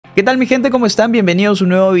¿Qué tal mi gente? ¿Cómo están? Bienvenidos a un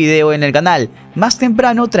nuevo video en el canal. Más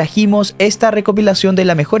temprano trajimos esta recopilación de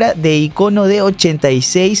la mejora de icono de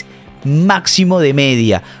 86 máximo de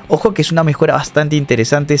media. Ojo que es una mejora bastante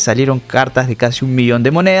interesante, salieron cartas de casi 1 millón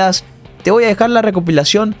de monedas. Te voy a dejar la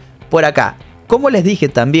recopilación por acá. Como les dije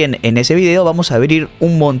también en ese video, vamos a abrir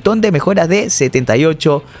un montón de mejoras de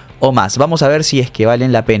 78 o más. Vamos a ver si es que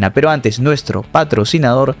valen la pena. Pero antes, nuestro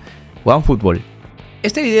patrocinador OneFootball.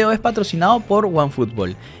 Este video es patrocinado por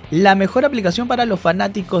OneFootball, la mejor aplicación para los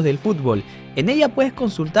fanáticos del fútbol. En ella puedes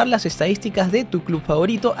consultar las estadísticas de tu club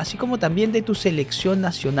favorito, así como también de tu selección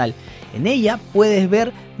nacional. En ella puedes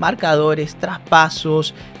ver marcadores,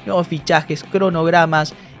 traspasos, nuevos fichajes,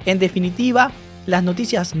 cronogramas. En definitiva, las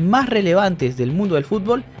noticias más relevantes del mundo del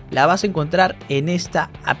fútbol la vas a encontrar en esta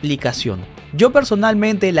aplicación. Yo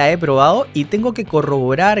personalmente la he probado y tengo que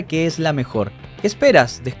corroborar que es la mejor. ¿Qué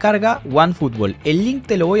esperas? Descarga OneFootball. El link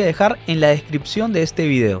te lo voy a dejar en la descripción de este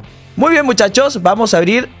video. Muy bien muchachos, vamos a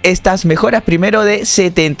abrir estas mejoras primero de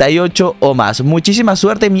 78 o más. Muchísima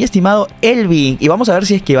suerte mi estimado Elvin. Y vamos a ver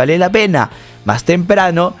si es que vale la pena. Más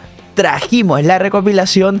temprano trajimos la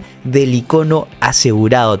recopilación del icono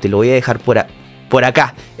asegurado. Te lo voy a dejar por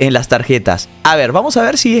acá en las tarjetas. A ver, vamos a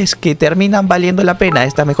ver si es que terminan valiendo la pena.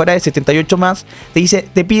 Esta mejora de 78 más te dice,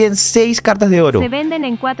 te piden 6 cartas de oro. Se venden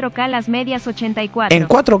en 4K las medias 84. En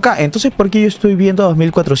 4K, entonces ¿por qué yo estoy viendo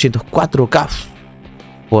 2400? 4K.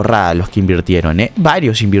 Porrada los que invirtieron,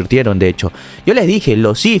 varios invirtieron de hecho. Yo les dije,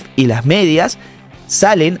 los if y las medias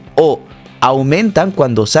salen o aumentan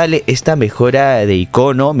cuando sale esta mejora de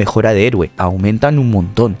icono, mejora de héroe. Aumentan un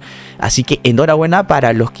montón. Así que enhorabuena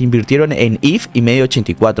para los que invirtieron en if y media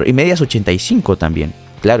 84 y medias 85 también.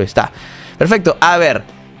 Claro está. Perfecto. A ver,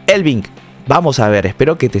 Elvin, vamos a ver.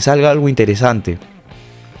 Espero que te salga algo interesante.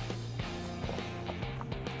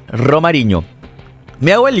 Romariño.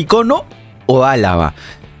 ¿Me hago el icono o Álava?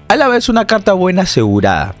 Álava es una carta buena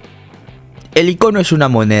asegurada. El icono es una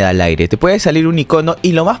moneda al aire, te puede salir un icono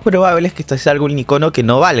y lo más probable es que te salga un icono que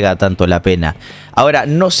no valga tanto la pena. Ahora,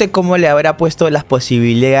 no sé cómo le habrá puesto las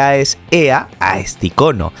posibilidades EA a este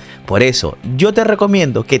icono. Por eso, yo te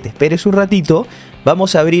recomiendo que te esperes un ratito,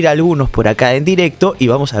 vamos a abrir algunos por acá en directo y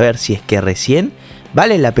vamos a ver si es que recién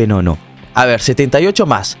vale la pena o no. A ver, 78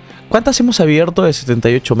 más. ¿Cuántas hemos abierto de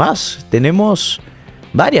 78 más? Tenemos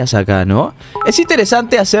varias acá, ¿no? Es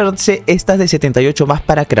interesante hacerse estas de 78 más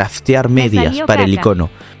para craftear medias para el icono.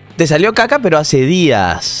 Te salió caca, pero hace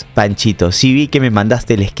días, Panchito. Sí vi que me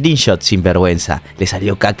mandaste el screenshot sin vergüenza. Le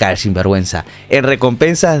salió caca sin vergüenza. En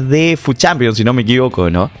recompensas de Food Champions, si no me equivoco,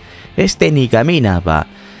 ¿no? Ni camina, pa.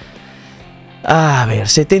 A ver,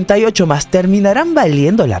 78 más. ¿Terminarán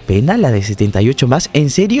valiendo la pena la de 78 más? ¿En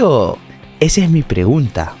serio? Esa es mi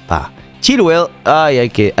pregunta, pa. Chilwell, ay, hay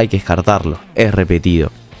que descartarlo, es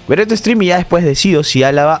repetido. Veré tu stream y ya después decido si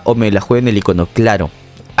Álava o me la juego en el icono. Claro,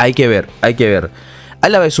 hay que ver.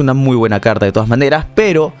 Álava es una muy buena carta de todas maneras,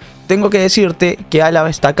 pero tengo que decirte que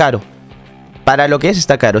Álava está caro. Para lo que es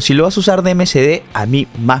está caro. Si lo vas a usar de MSD, a mí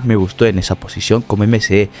más me gustó en esa posición. Como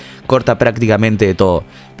MSD corta prácticamente de todo.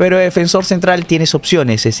 Pero de defensor central tienes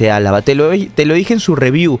opciones ese Álava. Te lo dije en su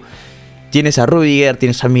review. Tienes a Rudiger,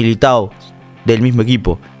 tienes a Militao del mismo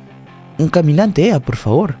equipo. Un caminante, por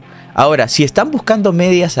favor. Ahora, si están buscando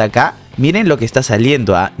medias acá, miren lo que está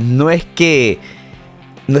saliendo. No es que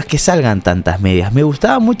salgan tantas medias. Me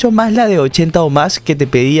gustaba mucho más la de 80 o más que te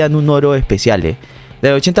pedían un oro especial. La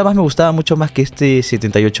de 80 más me gustaba mucho más que este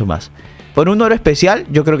 78 más. Por un oro especial,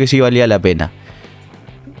 yo creo que sí valía la pena.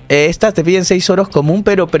 Estas te piden 6 oros común,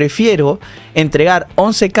 pero prefiero entregar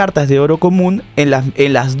 11 cartas de oro común en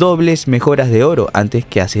las dobles mejoras de oro antes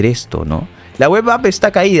que hacer esto, ¿no? La web app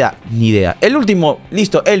está caída, ni idea. El último,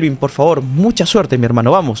 listo, Elvin, por favor, mucha suerte, mi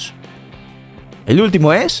hermano, vamos. El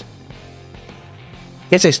último es...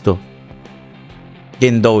 ¿Qué es esto?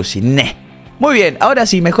 Gendouzi, Muy bien, ahora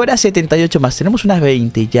sí, mejora 78 más. Tenemos unas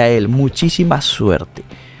 20 ya, muchísima suerte.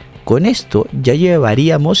 Con esto ya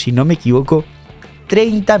llevaríamos, si no me equivoco,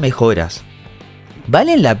 30 mejoras.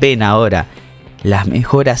 ¿Valen la pena ahora las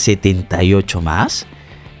mejoras 78 más?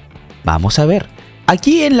 Vamos a ver.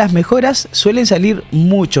 Aquí en las mejoras suelen salir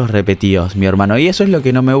muchos repetidos, mi hermano, y eso es lo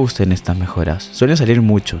que no me gusta en estas mejoras. Suelen salir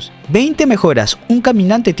muchos. 20 mejoras, un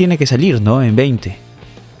caminante tiene que salir, ¿no? En 20.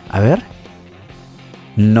 A ver.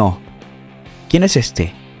 No. ¿Quién es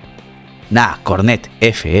este? Nah, Cornet,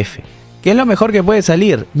 FF. ¿Qué es lo mejor que puede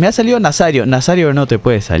salir? Me ha salido Nazario. Nazario no te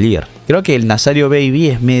puede salir. Creo que el Nazario Baby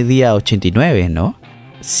es media 89, ¿no?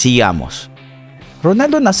 Sigamos.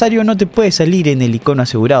 Ronaldo Nazario no te puede salir en el icono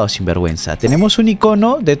asegurado, sin vergüenza. Tenemos un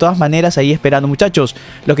icono, de todas maneras, ahí esperando. Muchachos,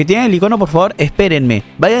 los que tienen el icono, por favor, espérenme.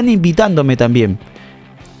 Vayan invitándome también.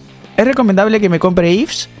 ¿Es recomendable que me compre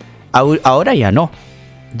IFs? Ahora ya no.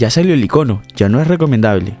 Ya salió el icono, ya no es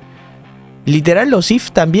recomendable. Literal, los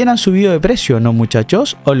if también han subido de precio, ¿no,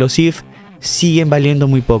 muchachos? O los if siguen valiendo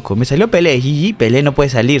muy poco. Me salió Pelé, GG, Pelé no puede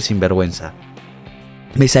salir sin vergüenza.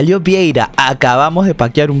 Me salió Vieira, acabamos de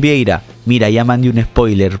paquear un Vieira. Mira, ya mandé un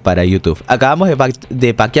spoiler para YouTube. Acabamos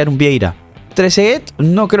de paquear un Vieira. Trezeguet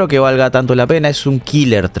no creo que valga tanto la pena, es un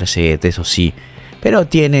killer Trezeguet, eso sí. Pero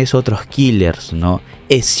tienes otros killers, ¿no?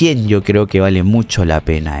 E100 yo creo que vale mucho la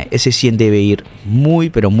pena. Ese 100 debe ir muy,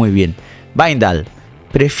 pero muy bien. Vindal.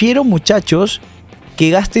 Prefiero, muchachos, que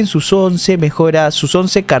gasten sus 11 mejoras, sus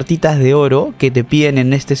 11 cartitas de oro que te piden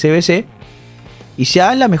en este CBC y se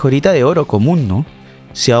hagan la mejorita de oro común, ¿no?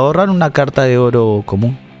 Se ahorran una carta de oro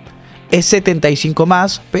común. Es 75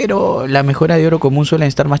 más, pero la mejora de oro común suelen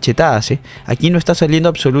estar más chetadas, ¿eh? Aquí no está saliendo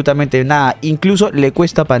absolutamente nada. Incluso le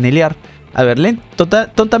cuesta panelear. A ver, Len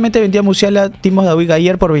tontamente vendía Musiala Timos David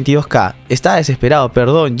ayer por 22k. Estaba desesperado,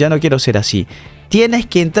 perdón, ya no quiero ser así. Tienes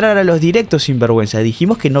que entrar a los directos sin vergüenza.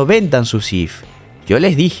 Dijimos que no vendan sus if. Yo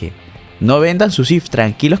les dije, no vendan sus if,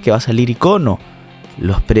 tranquilos que va a salir icono.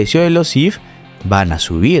 Los precios de los if van a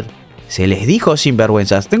subir. Se les dijo sin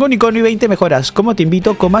vergüenzas. Tengo un icono y 20 mejoras. ¿Cómo te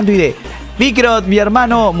invito? Comando ID. Vicrot, mi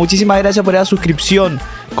hermano, muchísimas gracias por la suscripción.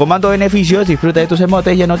 Comando beneficios, disfruta de tus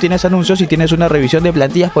emotes. Ya no tienes anuncios y tienes una revisión de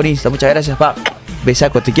plantillas por Insta. Muchas gracias, pa.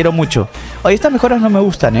 Besaco, te quiero mucho. Oye, estas mejoras no me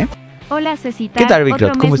gustan, ¿eh? Hola, Cecitar. ¿Qué tal,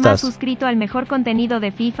 Vicrot? ¿Cómo estás? Suscrito al mejor contenido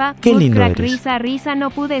de FIFA. Qué lindo crack, eres. Risa. No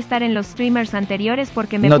pude estar en los streamers anteriores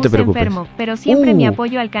porque me No te puse preocupes. enfermo. Pero siempre mi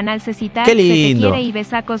apoyo al canal Cecitar. Qué lindo. Se te quiere y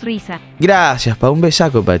besacos, Risa. Gracias, pa. Un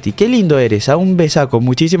besaco para ti. Qué lindo eres, a un besaco.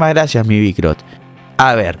 Muchísimas gracias, mi Vicrot.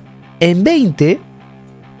 A ver, en 20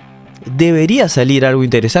 debería salir algo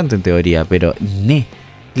interesante en teoría, pero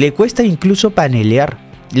le cuesta incluso panelear.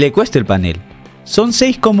 Le cuesta el panel. Son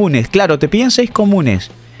 6 comunes, claro, te piden 6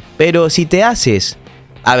 comunes. Pero si te haces,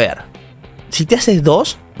 a ver, si te haces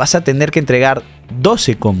 2, vas a tener que entregar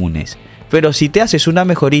 12 comunes. Pero si te haces una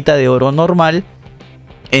mejorita de oro normal,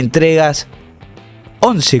 entregas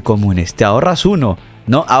 11 comunes, te ahorras 1,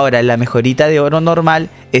 ¿no? Ahora, la mejorita de oro normal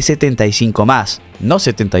es 75 más, no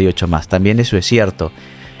 78 más, también eso es cierto.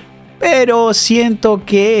 Pero siento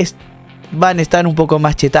que van a estar un poco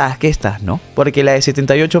más chetadas que estas, ¿no? Porque la de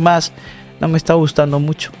 78 más no me está gustando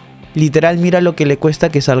mucho. Literal, mira lo que le cuesta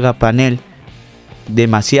que salga panel.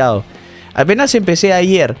 Demasiado. Apenas empecé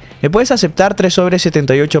ayer. ¿Me puedes aceptar 3 sobres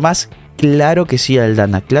 78 más? Claro que sí,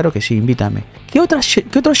 Aldana. Claro que sí, invítame. ¿Qué otro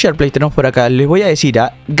SharePlay tenemos por acá? Les voy a decir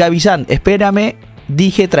a Gavizán, espérame.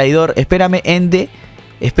 Dije traidor. Espérame, Ende.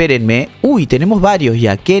 Espérenme. Uy, tenemos varios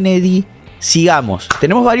ya. Kennedy. Sigamos.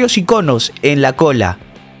 Tenemos varios iconos en la cola.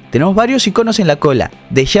 Tenemos varios iconos en la cola.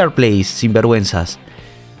 De SharePlays, sin vergüenzas.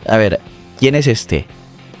 A ver, ¿quién es este?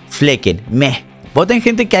 Flecken, voten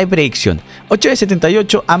gente que hay predicción. 8 de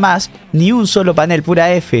 78 a más, ni un solo panel,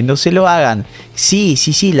 pura F, no se lo hagan. Sí,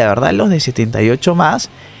 la verdad los de 78 más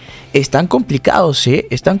están complicados,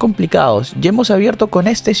 están complicados. Ya hemos abierto con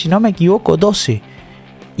este, si no me equivoco, 12.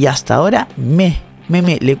 Y hasta ahora,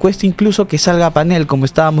 le cuesta incluso que salga panel, como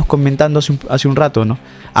estábamos comentando hace un rato, ¿no?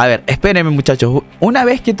 A ver, espérenme, muchachos. Una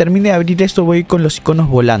vez que termine de abrir esto, voy con los iconos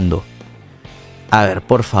volando. A ver,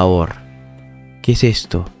 por favor. ¿Qué es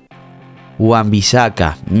esto?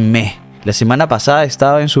 Wan-Bissaka, La semana pasada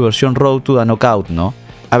estaba en su versión Road to the Knockout, ¿no?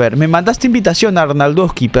 A ver, me mandaste invitación a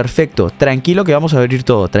Arnaldowski, perfecto. Tranquilo que vamos a abrir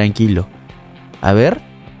todo, tranquilo. A ver.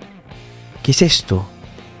 ¿Qué es esto?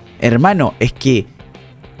 Hermano, es que...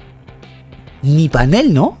 ni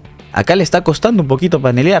panel, ¿no? Acá le está costando un poquito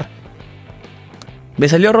panelear. Me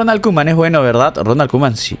salió Ronald Koeman, es bueno, ¿verdad? Ronald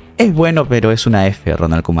Koeman sí, es bueno, pero es una F,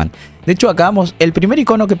 Ronald Koeman. De hecho, acabamos, el primer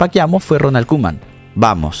icono que paqueamos fue Ronald Koeman.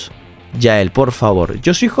 Vamos, Yael, por favor.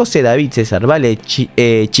 Yo soy José David César, vale,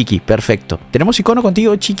 Chiqui, perfecto. ¿Tenemos icono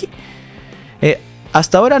contigo, Chiqui?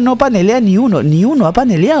 Hasta ahora no panelea ni uno ha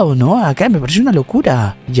paneleado, ¿no? Acá me parece una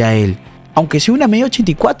locura, Yael. Aunque sea una media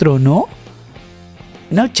 84, ¿no?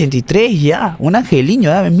 Una 83 ya, un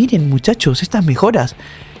angeliño, miren muchachos, estas mejoras.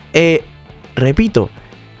 Repito,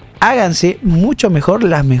 háganse mucho mejor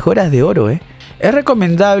las mejoras de oro, ¿eh? Es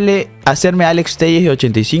recomendable hacerme Alex Telles de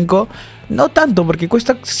 85. No tanto, porque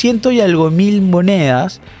cuesta 100 y algo mil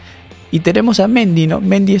monedas. Y tenemos a Mendy, ¿no?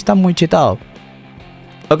 Mendy está muy chetado.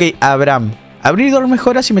 Ok, Abraham. Abrir 2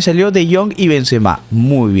 mejoras y me salió De Jong y Benzema.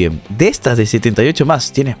 Muy bien. De estas de 78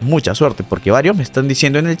 más, tienes mucha suerte. Porque varios me están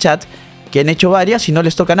diciendo en el chat que han hecho varias y no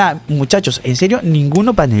les toca nada. Muchachos, en serio,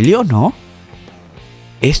 ninguno paneleó, ¿no?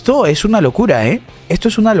 Esto es una locura, ¿eh? Esto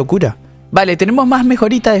es una locura. Vale, tenemos más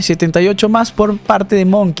mejoritas de 78 más por parte de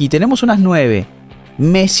Monkey. Tenemos unas 9.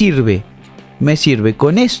 Me sirve.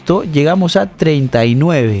 Con esto llegamos a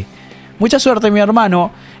 39. Mucha suerte, mi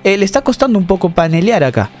hermano. Le está costando un poco panelear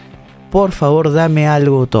acá. Por favor, dame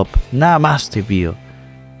algo top. Nada más te pido.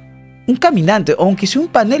 Un caminante, aunque sea un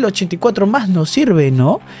panel 84 más, no sirve,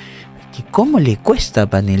 ¿no? ¿Cómo le cuesta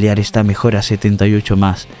panelear esta mejora 78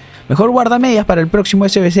 más? Mejor guardamedias para el próximo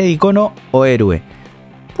SBC de icono o héroe.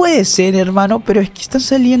 Puede ser, hermano, pero es que están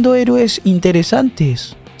saliendo héroes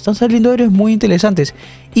interesantes. Están saliendo héroes muy interesantes.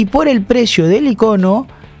 Y por el precio del icono,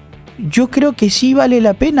 yo creo que sí vale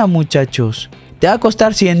la pena, muchachos. Te va a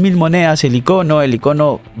costar 100.000 monedas el icono. El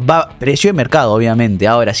icono va precio de mercado, obviamente.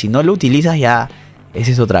 Ahora, si no lo utilizas ya,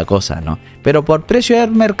 esa es otra cosa, ¿no? Pero por precio de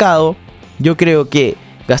mercado, yo creo que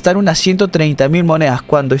gastar unas 130.000 monedas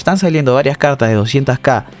cuando están saliendo varias cartas de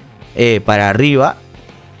 200k para arriba,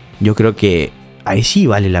 yo creo que ahí sí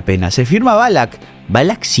vale la pena. ¿Se firma Balak?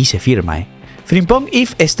 Balak sí se firma, Frimpong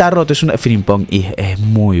If está roto. Es un Frimpong If, es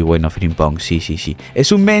muy bueno Frimpong, sí.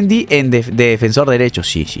 Es un Mendy de defensor derecho,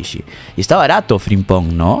 sí. Y está barato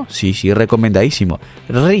Frimpong, ¿no? Sí, recomendadísimo.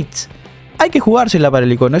 Ritz, hay que jugársela para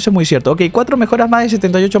el icono, eso es muy cierto. Ok, 4 mejoras más de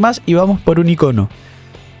 78 más y vamos por un icono.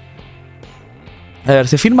 A ver,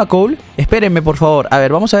 ¿se firma Cole? Espérenme, por favor. A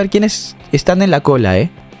ver, vamos a ver quiénes están en la cola,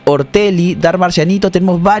 Ortelli, Dar Marcianito,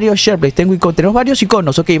 tenemos varios Shareplays, tenemos varios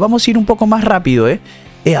iconos. Ok, vamos a ir un poco más rápido,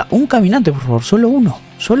 un caminante, por favor, solo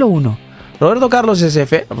uno. Roberto Carlos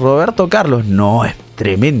SF. Roberto Carlos, no, es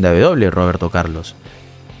tremenda W, Roberto Carlos.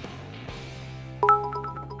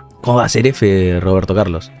 ¿Cómo va a ser F, Roberto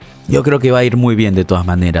Carlos? Yo creo que va a ir muy bien de todas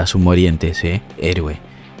maneras, un Morientes, héroe.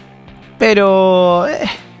 Pero,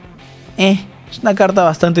 es una carta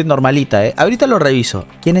bastante normalita, Ahorita lo reviso.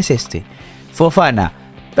 ¿Quién es este? Fofana.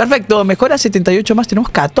 Perfecto, mejora 78 más, tenemos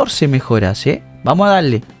 14 mejoras, Vamos a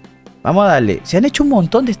darle. Se han hecho un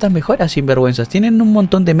montón de estas mejoras, sinvergüenzas. Tienen un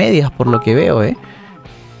montón de medias, por lo que veo,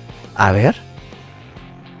 A ver.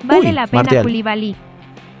 Vale la pena Koulibaly.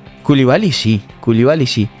 Koulibaly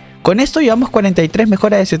sí. Con esto llevamos 43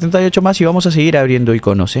 mejoras de 78 más y vamos a seguir abriendo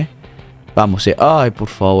iconos, Vamos, Ay, por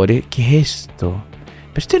favor, ¿qué es esto?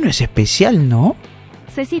 Pero este no es especial, ¿no?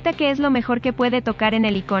 ¿Cecita qué es lo mejor que puede tocar en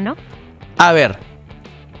el icono? A ver,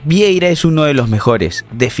 Vieira es uno de los mejores,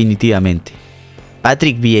 definitivamente.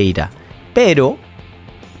 Patrick Vieira. Pero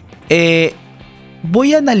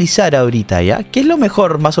voy a analizar ahorita, ¿ya? ¿Qué es lo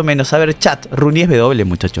mejor, más o menos? A ver, chat. Rooney es W,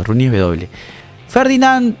 muchachos. Rooney es W.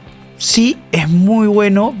 Ferdinand, sí, es muy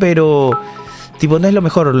bueno, pero tipo, no es lo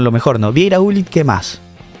mejor, ¿no? Vieira Gullit, ¿qué más?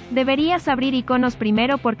 Deberías abrir iconos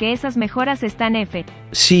primero porque esas mejoras están F.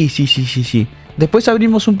 Sí. Después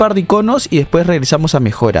abrimos un par de iconos y después regresamos a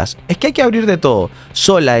mejoras. Es que hay que abrir de todo.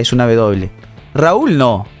 Sola es una W. Raúl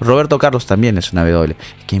no. Roberto Carlos también es una W.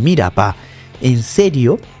 Es que mira, en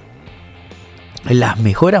serio, las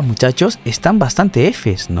mejoras, muchachos, están bastante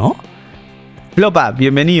Fs, ¿no? Flopa,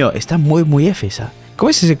 bienvenido. Está muy Fs, ¿Cómo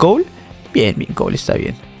es ese Cole? Bien, Cole está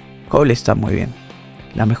bien. Cole está muy bien.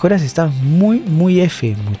 Las mejoras están muy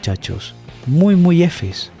F, muchachos. Muy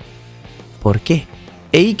Fs. ¿Por qué?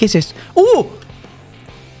 ¿Ey, qué es esto?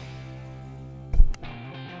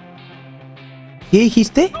 ¿Qué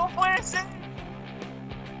dijiste? ¡No puede ser!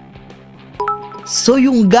 Soy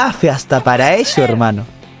un gafe hasta para eso, hermano.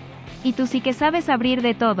 Y tú sí que sabes abrir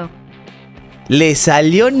de todo. Le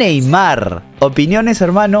salió Neymar. ¿Opiniones,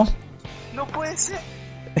 hermano? ¡No puede ser!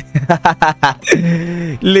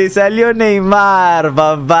 Le salió Neymar,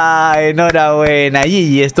 papá. Enhorabuena.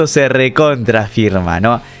 Y esto se recontrafirma,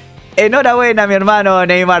 ¿no? Enhorabuena, mi hermano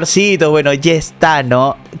Neymarcito. Bueno, ya está,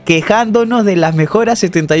 ¿no? Quejándonos de las mejoras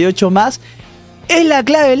 78 más. Es la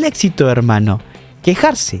clave del éxito, hermano.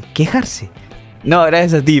 Quejarse. No,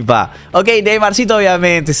 gracias a ti, pa. Ok, Neymarcito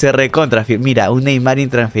obviamente se recontrafirma. Mira, un Neymar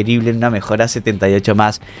intransferible en una mejora 78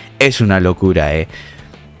 más. Es una locura,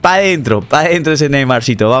 Pa' adentro ese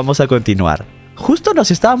Neymarcito. Vamos a continuar. Justo nos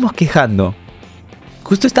estábamos quejando.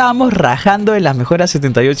 Justo estábamos rajando en las mejoras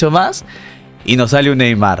 78 más. Y nos sale un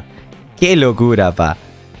Neymar. ¡Qué locura, pa!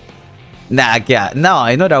 No,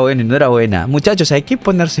 enhorabuena. Muchachos, hay que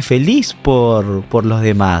ponerse feliz por los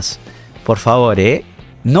demás. Por favor,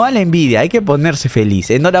 No a la envidia, hay que ponerse feliz.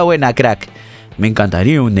 Enhorabuena, crack. Me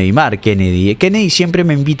encantaría un Neymar, Kennedy. Kennedy siempre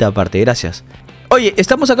me invita aparte, gracias. Oye,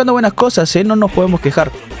 estamos sacando buenas cosas, no nos podemos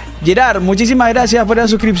quejar. Gerard, muchísimas gracias por la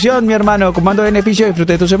suscripción, mi hermano. Comando de beneficio,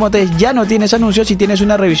 disfrute de tus emotes. Ya no tienes anuncios y tienes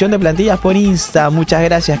una revisión de plantillas por Insta. Muchas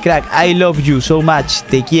gracias, crack. I love you so much.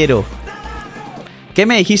 Te quiero. ¿Qué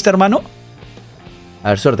me dijiste, hermano? A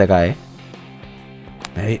ver, suerte acá,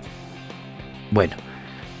 Bueno.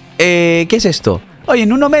 ¿Qué es esto? Oye,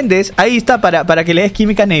 Nuno Méndez, ahí está para que le des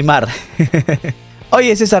química a Neymar.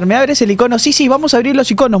 Oye, César, ¿me abres el icono? Sí, vamos a abrir los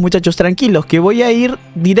iconos, muchachos, tranquilos, que voy a ir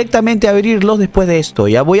directamente a abrirlos después de esto.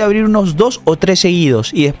 Ya voy a abrir unos 2 o 3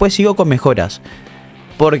 seguidos y después sigo con mejoras.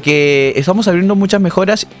 porque estamos abriendo muchas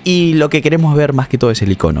mejoras y lo que queremos ver más que todo es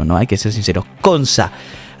el icono, ¿no? Hay que ser sinceros. Consa.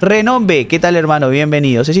 Renombe, ¿qué tal, hermano?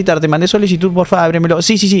 Bienvenido. Cecitar, te mandé solicitud, por favor, ábremelo.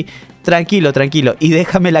 Sí. Tranquilo. Y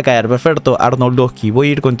déjamela caer. Perfecto, Arnoldowski. Voy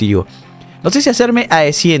a ir contigo. No sé si hacerme a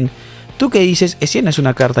E100. ¿Tú qué dices? E100 es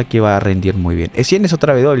una carta que va a rendir muy bien. E100 es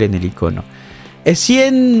otra W en el icono.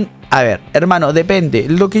 E100... A ver, hermano, depende.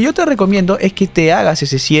 Lo que yo te recomiendo es que te hagas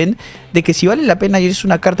ese 100 de que si vale la pena y es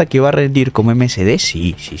una carta que va a rendir como MSD,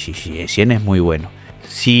 sí. E100 es muy bueno.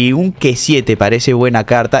 Si un Q7 te parece buena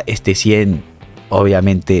carta, este 100...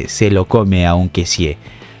 obviamente se lo come a un quesie.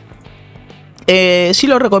 Sí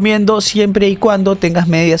lo recomiendo siempre y cuando tengas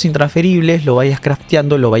medias intransferibles, lo vayas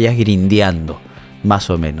crafteando, lo vayas grindeando, más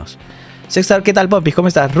o menos. Cesar, ¿qué tal, Pompis? ¿Cómo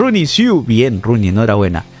estás? Rooney, Siu. Bien, Rooney,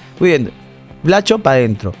 enhorabuena. Muy bien. Blacho para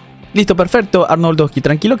adentro. Listo, perfecto, Arnoldowski.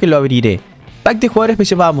 Tranquilo que lo abriré. Pack de jugadores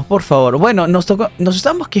especial, vamos, por favor. Bueno, nos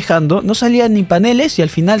estamos quejando. No salían ni paneles y al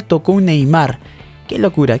final tocó un Neymar. Qué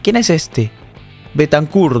locura. ¿Quién es este?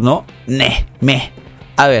 Betancourt, ¿no?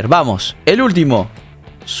 A ver, vamos. El último.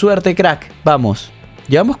 Suerte, crack. Vamos.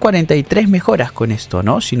 Llevamos 43 mejoras con esto,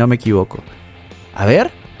 ¿no? Si no me equivoco. A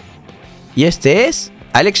ver. Y este es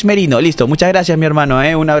Alex Merino. Listo. Muchas gracias, mi hermano,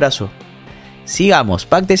 Un abrazo. Sigamos.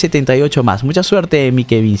 Pack de 78 más. Mucha suerte, mi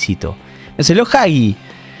Kevincito. Me salió Hagi.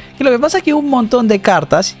 Que lo que pasa es que un montón de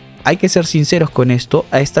cartas, hay que ser sinceros con esto,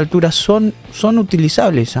 a esta altura son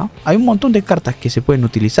utilizables, ¿no? Hay un montón de cartas que se pueden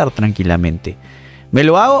utilizar tranquilamente. ¿Me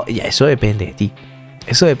lo hago? Ya, eso depende de ti.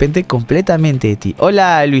 Eso depende completamente de ti.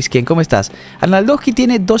 Hola, Luis Ken, ¿cómo estás? Arnoldowski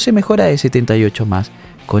tiene 12 mejoras de 78 más.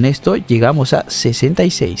 Con esto llegamos a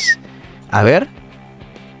 66. A ver.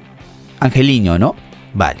 Angelino, ¿no?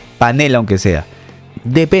 Vale. Panel aunque sea.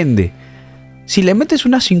 Depende. Si le metes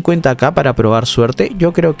unas 50 acá para probar suerte,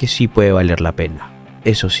 yo creo que sí puede valer la pena.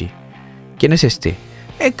 Eso sí. ¿Quién es este?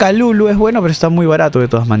 Calulu es bueno, pero está muy barato de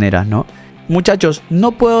todas maneras, ¿no? Muchachos,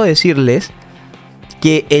 no puedo decirles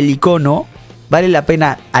que el icono vale la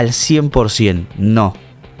pena al 100%. No.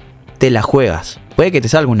 Te la juegas. Puede que te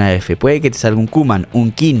salga una F, puede que te salga un Kuman,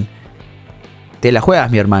 un Kin. Te la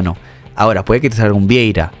juegas, mi hermano. Ahora, puede que te salga un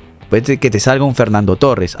Vieira, puede que te salga un Fernando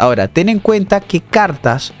Torres. Ahora, ten en cuenta qué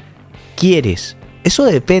cartas quieres. Eso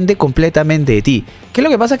depende completamente de ti. ¿Qué es lo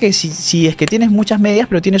que pasa? Que si es que tienes muchas medias,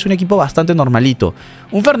 pero tienes un equipo bastante normalito,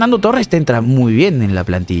 un Fernando Torres te entra muy bien en la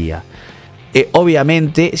plantilla.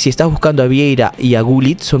 Obviamente, si estás buscando a Vieira y a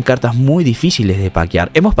Gullit, son cartas muy difíciles de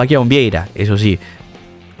paquear. Hemos paqueado un Vieira, eso sí.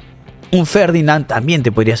 Un Ferdinand también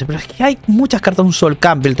te podría hacer, pero es que hay muchas cartas. Un Sol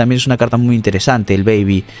Campbell también es una carta muy interesante, el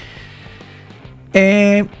Baby.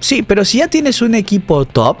 Sí, pero si ya tienes un equipo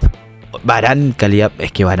top, Varane, calidad,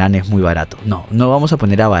 es que Varane es muy barato. No vamos a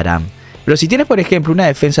poner a Varane. Pero si tienes, por ejemplo, una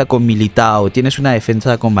defensa con Militao, tienes una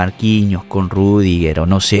defensa con Marquinhos, con Rudiger o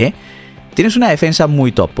no sé, tienes una defensa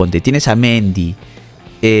muy top. Ponte, tienes a Mendy,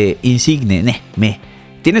 Insigne,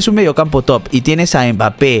 tienes un mediocampo top y tienes a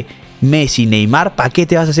Mbappé, Messi, Neymar. ¿Para qué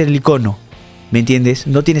te vas a hacer el icono? ¿Me entiendes?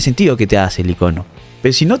 No tiene sentido que te hagas el icono.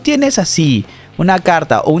 Pero si no tienes así una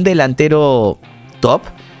carta o un delantero top,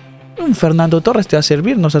 un Fernando Torres te va a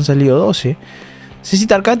servir. Nos han salido 12.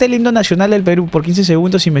 Cecitar, canta el himno nacional del Perú por 15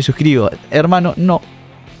 segundos y me suscribo. Hermano, no.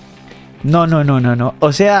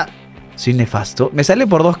 O sea, soy nefasto. Me sale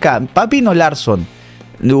por 2K. ¿Papin o Larson?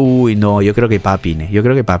 Uy, no, yo creo que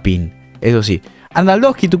Papin. Eso sí.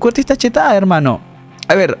 Arnoldowski, tu corte está chetada, hermano.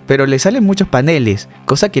 A ver, pero le salen muchos paneles,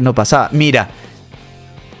 cosa que no pasaba. Mira,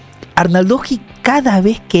 Arnoldowski, cada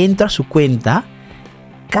vez que entra a su cuenta,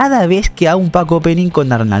 cada vez que hago un pack opening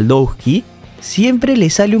con Arnoldowski, siempre le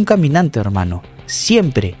sale un caminante, hermano.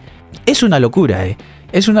 Siempre. Es una locura,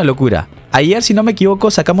 Es una locura. Ayer, si no me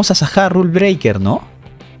equivoco, sacamos a Zaha Rule Breaker, ¿no?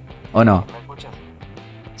 ¿O no? ¿Me escuchas?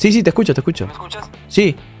 Sí, te escucho. ¿Me escuchas?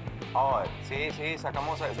 Sí. Oh, sí,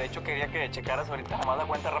 sacamos. De hecho, quería que checaras ahorita nomás la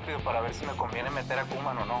cuenta rápido para ver si me conviene meter a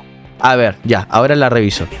Kuman o no. A ver, ya, ahora la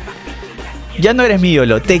reviso. Ya no eres mi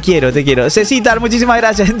ídolo, te quiero. Cecitar, muchísimas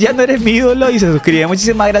gracias. Ya no eres mi ídolo y se suscribe.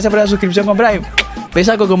 Muchísimas gracias por la suscripción con Prime.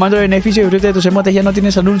 Pesa con comando de beneficio y disfrute de tus emotes. Ya no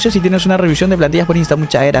tienes anuncios y tienes una revisión de plantillas por Insta.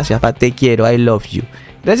 Muchas gracias, pa. Te quiero, I love you.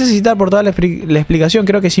 Gracias, Cecitar, por toda la explicación.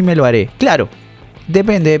 Creo que sí me lo haré. Claro,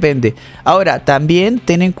 depende. Ahora, también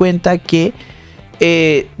ten en cuenta que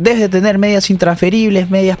debes de tener medias intransferibles,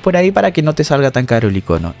 medias por ahí, para que no te salga tan caro el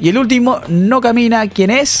icono. Y el último, no camina.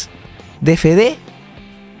 ¿Quién es? DFD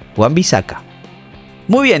Juan Bisaca.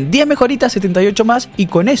 Muy bien, 10 mejoritas, 78 más. Y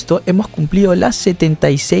con esto hemos cumplido las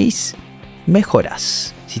 76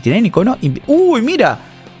 mejoras. Si tienen icono... ¡Uy, mira!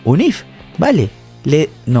 Unif, vale.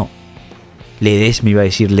 Ledesma iba a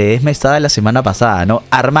decir. Ledesma estaba la semana pasada, ¿no?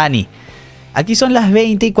 Armani. Aquí son las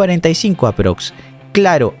 20 y 45 aprox.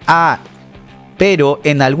 Claro, pero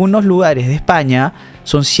en algunos lugares de España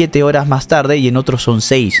son 7 horas más tarde y en otros son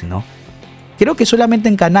 6, ¿no? Creo que solamente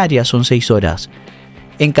en Canarias son 6 horas.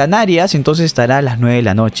 En Canarias entonces estará a las 9 de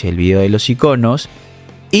la noche el video de los iconos.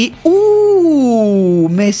 Y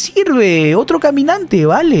me sirve otro caminante,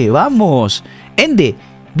 vale, vamos. Ende,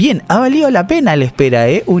 bien, ha valido la pena la espera,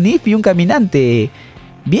 un if y un caminante.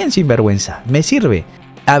 Bien, sinvergüenza, me sirve.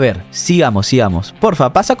 A ver, sigamos.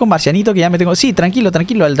 Porfa, pasa con Marcianito que ya me tengo... Sí, tranquilo,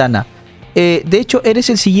 Aldana. De hecho, eres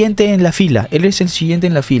el siguiente en la fila.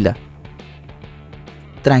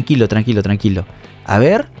 Tranquilo. A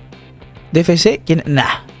ver. DFC, ¿quién?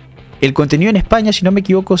 Nah. El contenido en España, si no me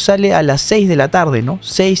equivoco, sale a las 6 de la tarde, ¿no?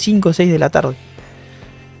 6 de la tarde.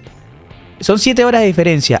 Son 7 horas de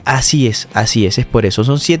diferencia. Así es por eso.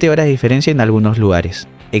 Son 7 horas de diferencia en algunos lugares.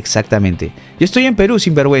 Exactamente. Yo estoy en Perú,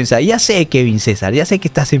 sinvergüenza. Ya sé, Kevin César, ya sé que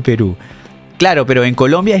estás en Perú. Claro, pero en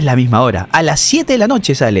Colombia es la misma hora. A las 7 de la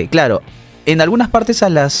noche sale, claro. En algunas partes a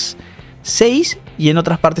las 6 y en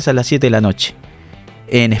otras partes a las 7 de la noche.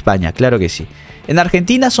 En España, claro que sí. En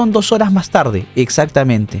Argentina son 2 horas más tarde,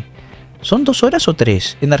 exactamente. ¿Son 2 horas o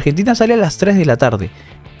 3? En Argentina sale a las 3 de la tarde.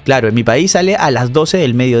 Claro, en mi país sale a las 12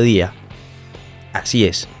 del mediodía. Así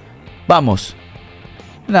es. Vamos.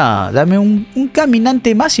 Nada, dame un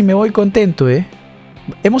caminante más y me voy contento,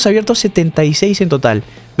 Hemos abierto 76 en total.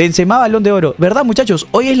 Benzema, Balón de Oro. ¿Verdad, muchachos?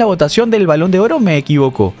 Hoy es la votación del Balón de Oro, me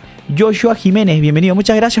equivoco. Joshua Jiménez, bienvenido.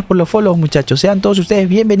 Muchas gracias por los follows, muchachos. Sean todos ustedes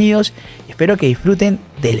bienvenidos. Espero que disfruten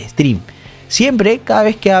del stream. Siempre, cada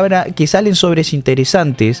vez que salen sobres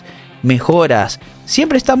interesantes, mejoras,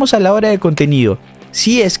 siempre estamos a la hora de contenido.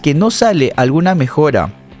 Si es que no sale alguna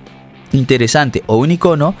mejora interesante o un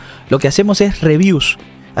icono, lo que hacemos es reviews.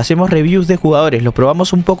 Hacemos reviews de jugadores, los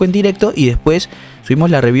probamos un poco en directo y después subimos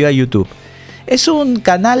la review a YouTube. Es un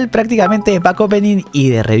canal prácticamente de pack opening y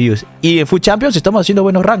de reviews. Y en Food Champions estamos haciendo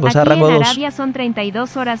buenos rangos, aquí rango 2. En Arabia son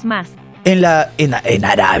 32 horas más. En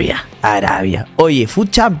Arabia. Oye,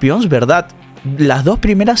 Food Champions, ¿verdad? Las 2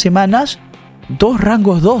 primeras semanas, 2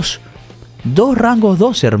 rangos 2. 2 rangos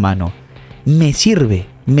 2, hermano. Me sirve,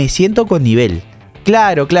 me siento con nivel.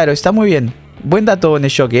 Claro, está muy bien. Buen dato,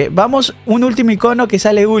 Neshok, Vamos, un último icono que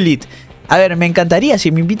sale Ulit. A ver, me encantaría,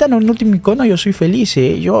 si me invitan a un último icono yo soy feliz,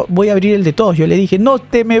 Yo voy a abrir el de todos. Yo le dije, no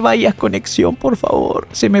te me vayas, conexión, por favor.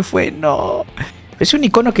 Se me fue, no. Es un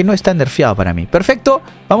icono que no está nerfeado para mí. Perfecto,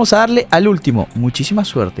 vamos a darle al último. Muchísima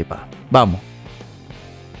suerte, pa. Vamos.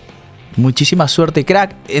 Muchísima suerte,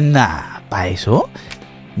 crack. Pa' eso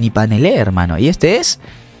ni panelé, hermano. Y este es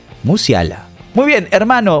Musiala. Muy bien,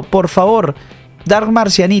 hermano, por favor, Dark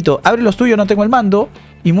Marcianito, abre los tuyos, no tengo el mando.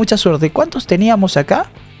 Y mucha suerte. ¿Cuántos teníamos acá?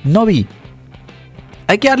 No vi.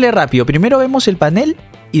 Hay que darle rápido. Primero vemos el panel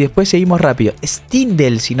y después seguimos rápido.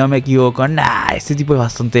 Stindl, si no me equivoco. Este tipo es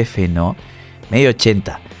bastante F, ¿no? Medio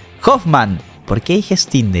 80. Hoffman. ¿Por qué dije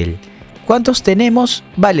Stindl? ¿Cuántos tenemos?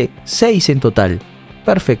 Vale, 6 en total.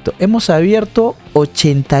 Perfecto. Hemos abierto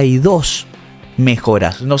 82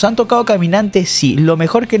 mejoras. ¿Nos han tocado caminantes? Sí. Lo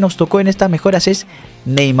mejor que nos tocó en estas mejoras es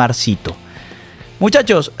Neymarcito.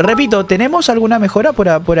 Muchachos, repito, ¿tenemos alguna mejora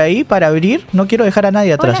por ahí para abrir? No quiero dejar a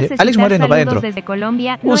nadie atrás. Hola, Alex Moreno, para adentro. Desde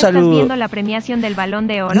Colombia. Un saludo. ¿Estás viendo la premiación del Balón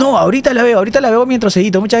de Oro? No, ahorita la veo mientras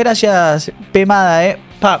edito. Muchas gracias, Pemada,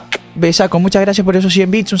 Pa, besaco, muchas gracias por esos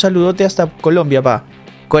 100 bits. Un saludote hasta Colombia, pa.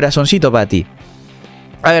 Corazoncito para ti.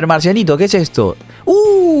 A ver, Marcianito, ¿qué es esto?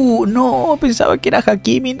 No, pensaba que era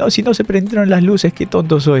Hakimi. No, si no se prendieron las luces, qué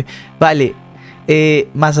tonto soy. Vale,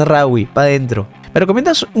 Mazraoui, para adentro. ¿Me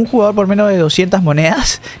recomiendas un jugador por menos de 200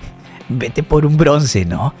 monedas? Vete por un bronce,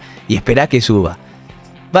 ¿no? Y espera que suba.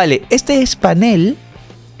 Vale, este es panel.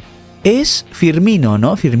 Es Firmino,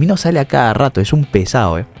 ¿no? Firmino sale a cada rato. Es un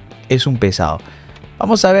pesado, Es un pesado.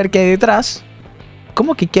 Vamos a ver qué hay detrás.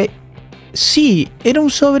 ¿Cómo que qué hay? Sí, era un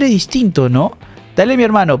sobre distinto, ¿no? Dale, mi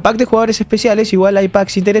hermano. Pack de jugadores especiales. Igual hay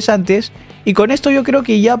packs interesantes. Y con esto yo creo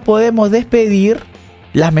que ya podemos despedir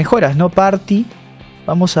las mejoras, ¿no? Party.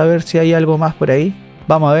 Vamos a ver si hay algo más por ahí.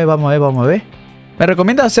 Vamos a ver. ¿Me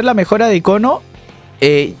recomiendas hacer la mejora de icono?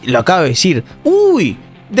 Lo acabo de decir. ¡Uy!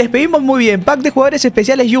 Despedimos muy bien. Pack de jugadores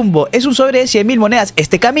especiales Jumbo. Es un sobre de 100.000 monedas.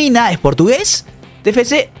 Este camina. ¿Es portugués?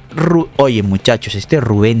 TFC. Oye, muchachos, este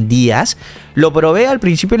Rubén Díaz. Lo probé al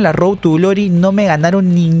principio en la Road to Glory. No me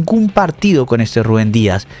ganaron ningún partido con este Rubén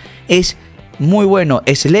Díaz. Es muy bueno.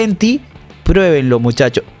 Es lenti. Pruébenlo,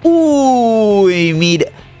 muchachos. ¡Uy! Mira.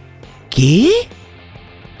 ¿Qué?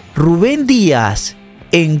 Rubén Díaz,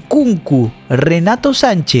 Nkunku, Renato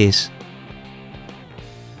Sánchez.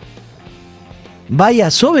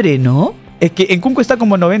 Vaya sobre, ¿no? Es que Nkunku está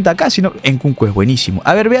como 90 acá, sino Nkunku es buenísimo.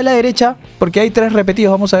 A ver, ve a la derecha, porque hay 3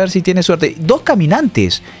 repetidos. Vamos a ver si tiene suerte. 2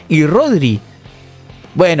 caminantes. Y Rodri.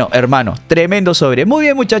 Bueno, hermano, tremendo sobre. Muy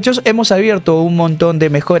bien, muchachos, hemos abierto un montón de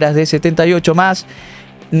mejoras de 78 más.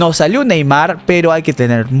 Nos salió un Neymar, pero hay que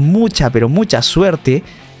tener mucha, pero mucha suerte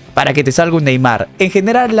para que te salga un Neymar. En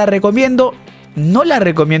general la recomiendo, no la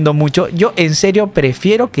recomiendo mucho. Yo en serio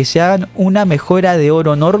prefiero que se hagan una mejora de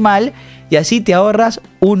oro normal y así te ahorras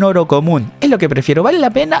un oro común. Es lo que prefiero, vale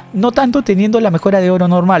la pena, no tanto teniendo la mejora de oro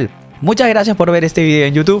normal. Muchas gracias por ver este video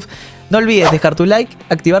en YouTube. No olvides dejar tu like,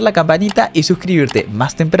 activar la campanita y suscribirte.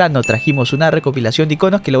 Más temprano trajimos una recopilación de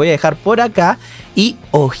iconos que lo voy a dejar por acá. Y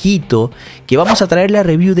ojito, que vamos a traer la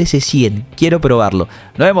review de ese 100. Quiero probarlo.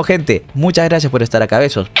 Nos vemos, gente. Muchas gracias por estar acá.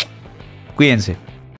 Besos. Cuídense.